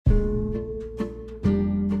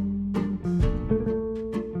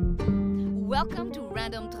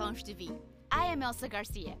Blanche de Vie. I am Elsa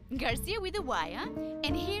Garcia, Garcia with a Y, huh?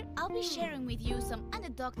 And here I'll be sharing with you some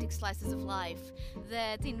anecdotic slices of life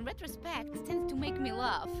that, in retrospect, tend to make me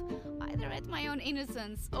laugh, either at my own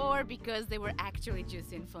innocence or because they were actually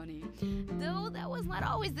juicy and funny. Though that was not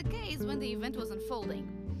always the case when the event was unfolding.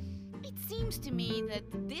 It seems to me that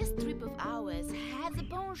this trip of ours has a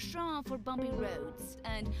penchant for bumpy roads,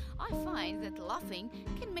 and I find that laughing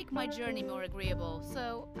can make my journey more agreeable,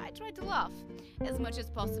 so I try to laugh as much as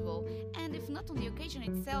possible, and if not on the occasion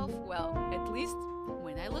itself, well, at least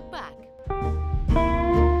when I look back.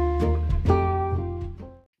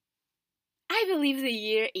 I believe the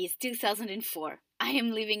year is 2004. I am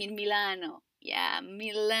living in Milano. Yeah,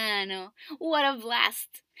 Milano. What a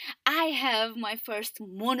blast! I have my first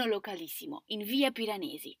monolocalissimo in Via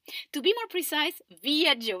Piranesi. To be more precise,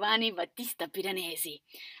 Via Giovanni Battista Piranesi.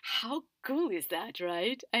 How cool is that,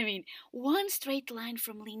 right? I mean, one straight line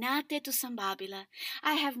from Linate to San Babila.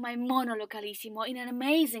 I have my monolocalissimo in an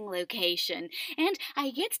amazing location, and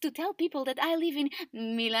I get to tell people that I live in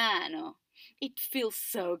Milano. It feels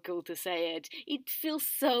so cool to say it. It feels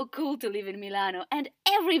so cool to live in Milano, and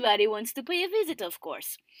everybody wants to pay a visit, of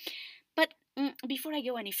course. But before I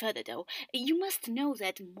go any further, though, you must know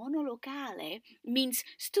that monolocale means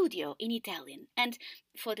studio in Italian, and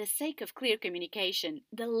for the sake of clear communication,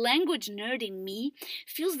 the language nerd in me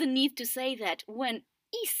feels the need to say that when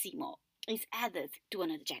issimo is added to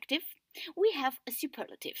an adjective, we have a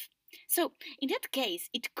superlative. So, in that case,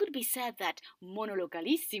 it could be said that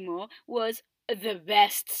monolocalissimo was the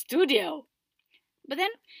best studio. But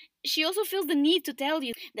then, she also feels the need to tell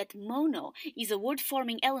you that mono is a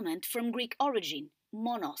word-forming element from Greek origin,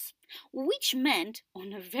 monos, which meant,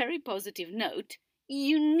 on a very positive note,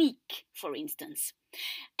 unique, for instance,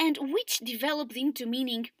 and which developed into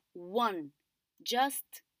meaning one,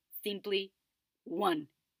 just simply one.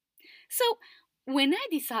 So, when I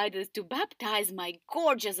decided to baptize my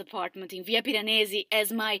gorgeous apartment in Via Piranesi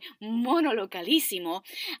as my monolocalissimo,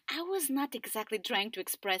 I was not exactly trying to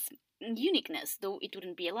express uniqueness, though it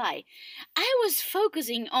wouldn't be a lie. I was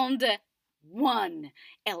focusing on the one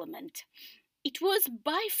element. It was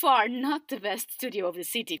by far not the best studio of the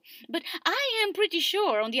city, but I am pretty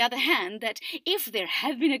sure, on the other hand, that if there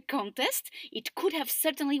had been a contest, it could have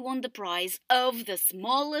certainly won the prize of the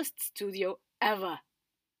smallest studio ever.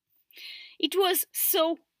 It was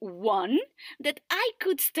so one that I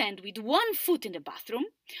could stand with one foot in the bathroom,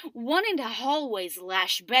 one in the hallway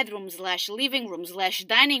 / bedroom / living room /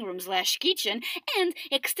 dining room / kitchen, and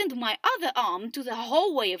extend my other arm to the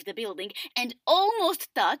hallway of the building and almost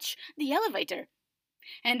touch the elevator.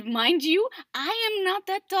 And mind you, I am not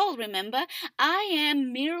that tall, remember? I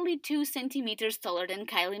am merely 2 centimeters taller than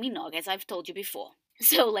Kylie Minogue, as I've told you before.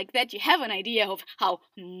 So, like that, you have an idea of how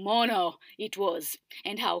mono it was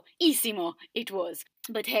and how issimo it was.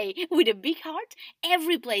 But hey, with a big heart,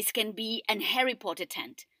 every place can be an Harry Potter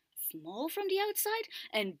tent. Small from the outside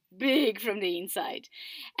and big from the inside.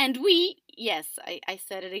 And we, yes, I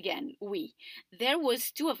said it again, we. There was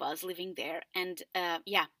 2 of us living there, and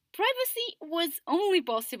privacy was only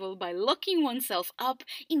possible by locking oneself up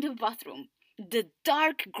in the bathroom. The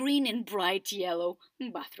dark green and bright yellow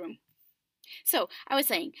bathroom. So, I was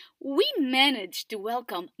saying, we managed to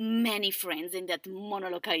welcome many friends in that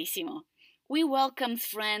monolocalissimo. We welcomed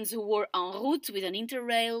friends who were en route with an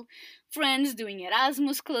interrail, friends doing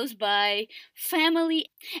Erasmus close by, family,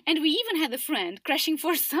 and we even had a friend crashing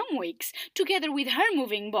for some weeks, together with her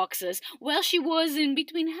moving boxes, while she was in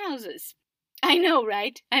between houses. I know,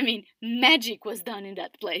 right? I mean, magic was done in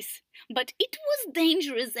that place. But it was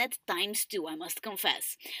dangerous at times too, I must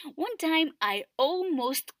confess. One time I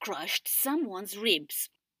almost crushed someone's ribs.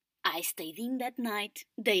 I stayed in that night.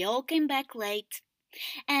 They all came back late.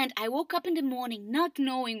 And I woke up in the morning not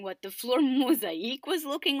knowing what the floor mosaic was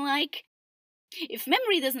looking like. If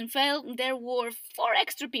memory doesn't fail, there were 4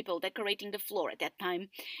 extra people decorating the floor at that time.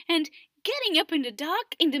 And getting up in the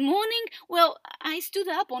dark in the morning, well, I stood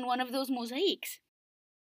up on one of those mosaics.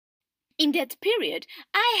 In that period,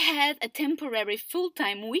 I had a temporary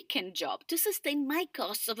full-time weekend job to sustain my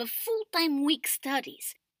costs of a full-time week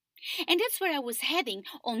studies. And that's where I was heading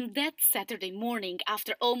on that Saturday morning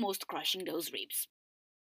after almost crushing those ribs.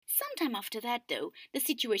 Sometime after that, though, the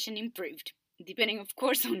situation improved, depending, of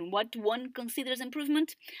course, on what one considers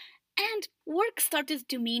improvement. And work started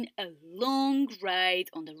to mean a long ride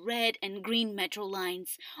on the red and green metro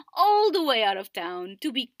lines, all the way out of town, to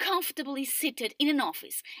be comfortably seated in an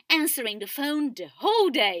office, answering the phone the whole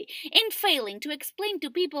day, and failing to explain to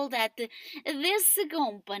people that this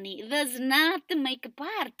company does not make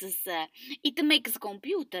parts, it makes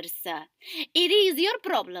computers. It is your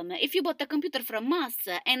problem if you bought a computer from us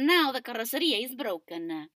and now the carrosseria is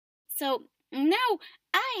broken. So now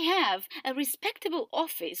I have a respectable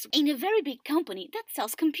office in a very big company that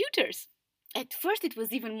sells computers. At first, it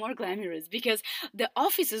was even more glamorous because the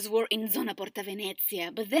offices were in Zona Porta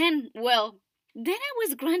Venezia, but then I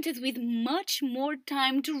was granted with much more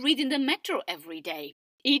time to read in the metro every day.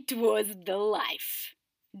 It was the life.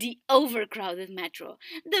 The overcrowded metro,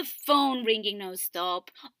 the phone ringing non-stop,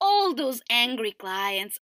 all those angry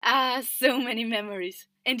clients. Ah, so many memories.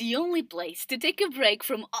 And the only place to take a break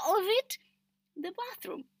from all of it? The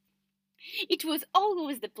bathroom. It was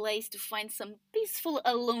always the place to find some peaceful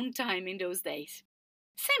alone time in those days.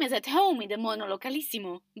 Same as at home in the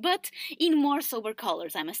Monolocalissimo, but in more sober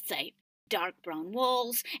colors, I must say. Dark brown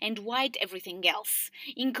walls and white everything else,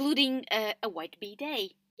 including a white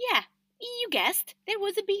bidet. Yeah, you guessed, there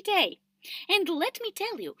was a bidet. And let me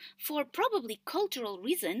tell you, for probably cultural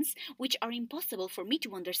reasons, which are impossible for me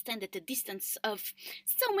to understand at the distance of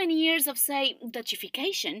so many years of, say,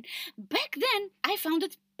 Dutchification, back then I found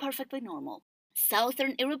it perfectly normal.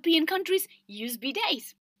 Southern European countries use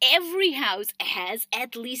bidets. Every house has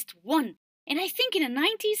at least one. And I think in the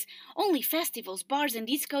 90s, only festivals, bars, and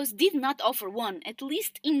discos did not offer one, at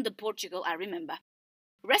least in the Portugal I remember.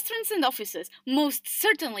 Restaurants and offices most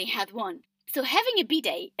certainly had one. So having a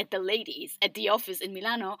bidet at the ladies at the office in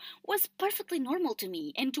Milano was perfectly normal to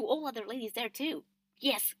me and to all other ladies there too.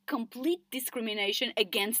 Yes, complete discrimination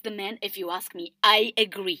against the men if you ask me. I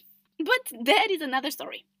agree. But that is another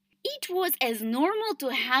story. It was as normal to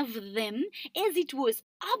have them as it was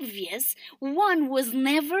obvious one was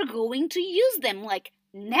never going to use them, like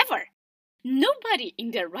never. Nobody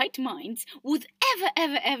in their right minds would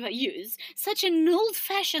ever use such an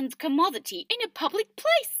old-fashioned commodity in a public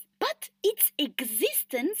place. But its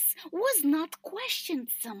existence was not questioned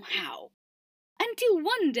somehow. Until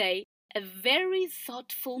one day, a very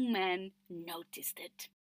thoughtful man noticed it.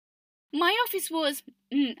 My office was,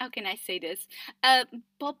 how can I say this,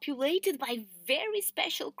 populated by very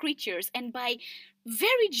special creatures and by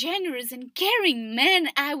very generous and caring men,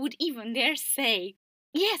 I would even dare say.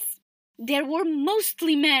 Yes, there were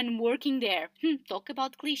mostly men working there. Talk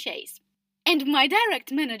about cliches. And my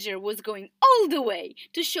direct manager was going all the way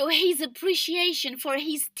to show his appreciation for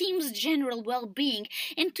his team's general well-being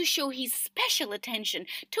and to show his special attention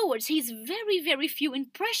towards his very few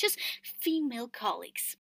and precious female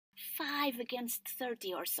colleagues. 5 against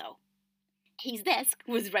 30 or so. His desk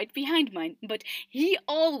was right behind mine, but he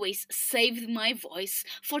always saved my voice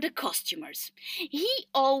for the costumers. He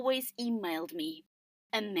always emailed me.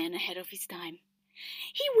 A man ahead of his time.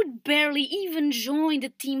 He would barely even join the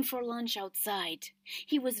team for lunch outside.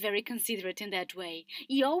 He was very considerate in that way.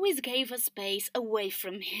 He always gave us space away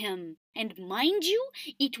from him. And mind you,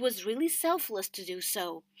 it was really selfless to do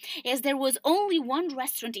so, as there was only one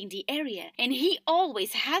restaurant in the area, and he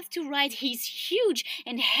always had to ride his huge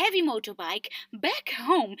and heavy motorbike back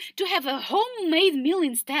home to have a homemade meal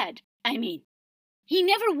instead. I mean, he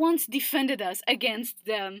never once defended us against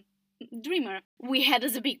the dreamer we had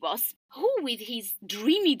as a big boss, who with his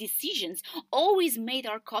dreamy decisions always made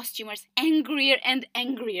our costumers angrier and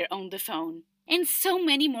angrier on the phone. And so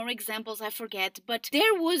many more examples I forget, but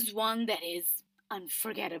there was one that is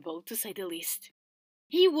unforgettable, to say the least.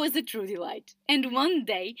 He was a true delight, and one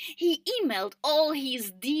day he emailed all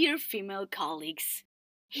his dear female colleagues.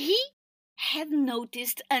 He had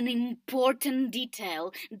noticed an important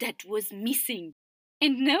detail that was missing.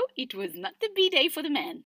 And no, it was not the bidet for the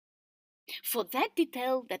man. For that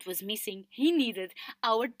detail that was missing, he needed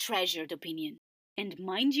our treasured opinion. And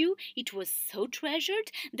mind you, it was so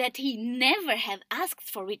treasured that he never had asked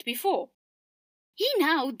for it before. He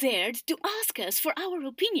now dared to ask us for our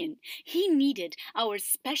opinion. He needed our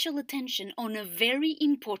special attention on a very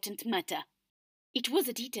important matter. It was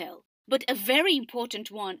a detail, but a very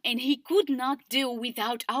important one, and he could not do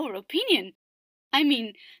without our opinion. I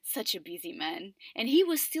mean, such a busy man, and he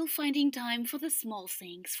was still finding time for the small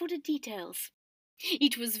things, for the details.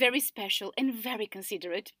 It was very special and very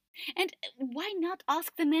considerate. And why not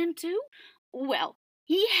ask the man too? Well,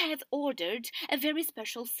 he had ordered a very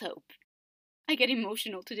special soap. I get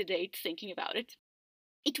emotional to the date thinking about it.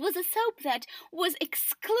 It was a soap that was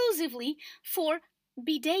exclusively for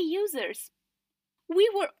bidet users.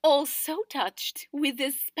 We were all so touched with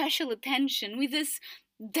this special attention, with this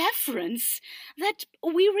deference, that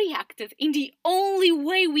we reacted in the only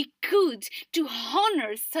way we could to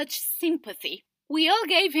honor such sympathy. We all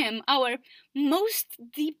gave him our most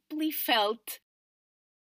deeply felt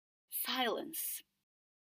silence.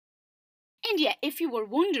 And yeah, if you were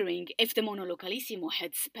wondering if the Monolocalissimo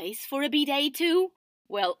had space for a bidet too,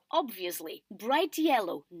 well, obviously, bright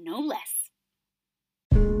yellow, no less.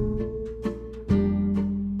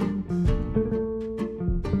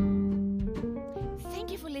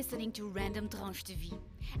 tranche de vie.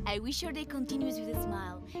 I wish your day continues with a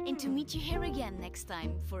smile and to meet you here again next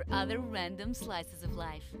time for other random slices of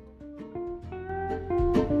life.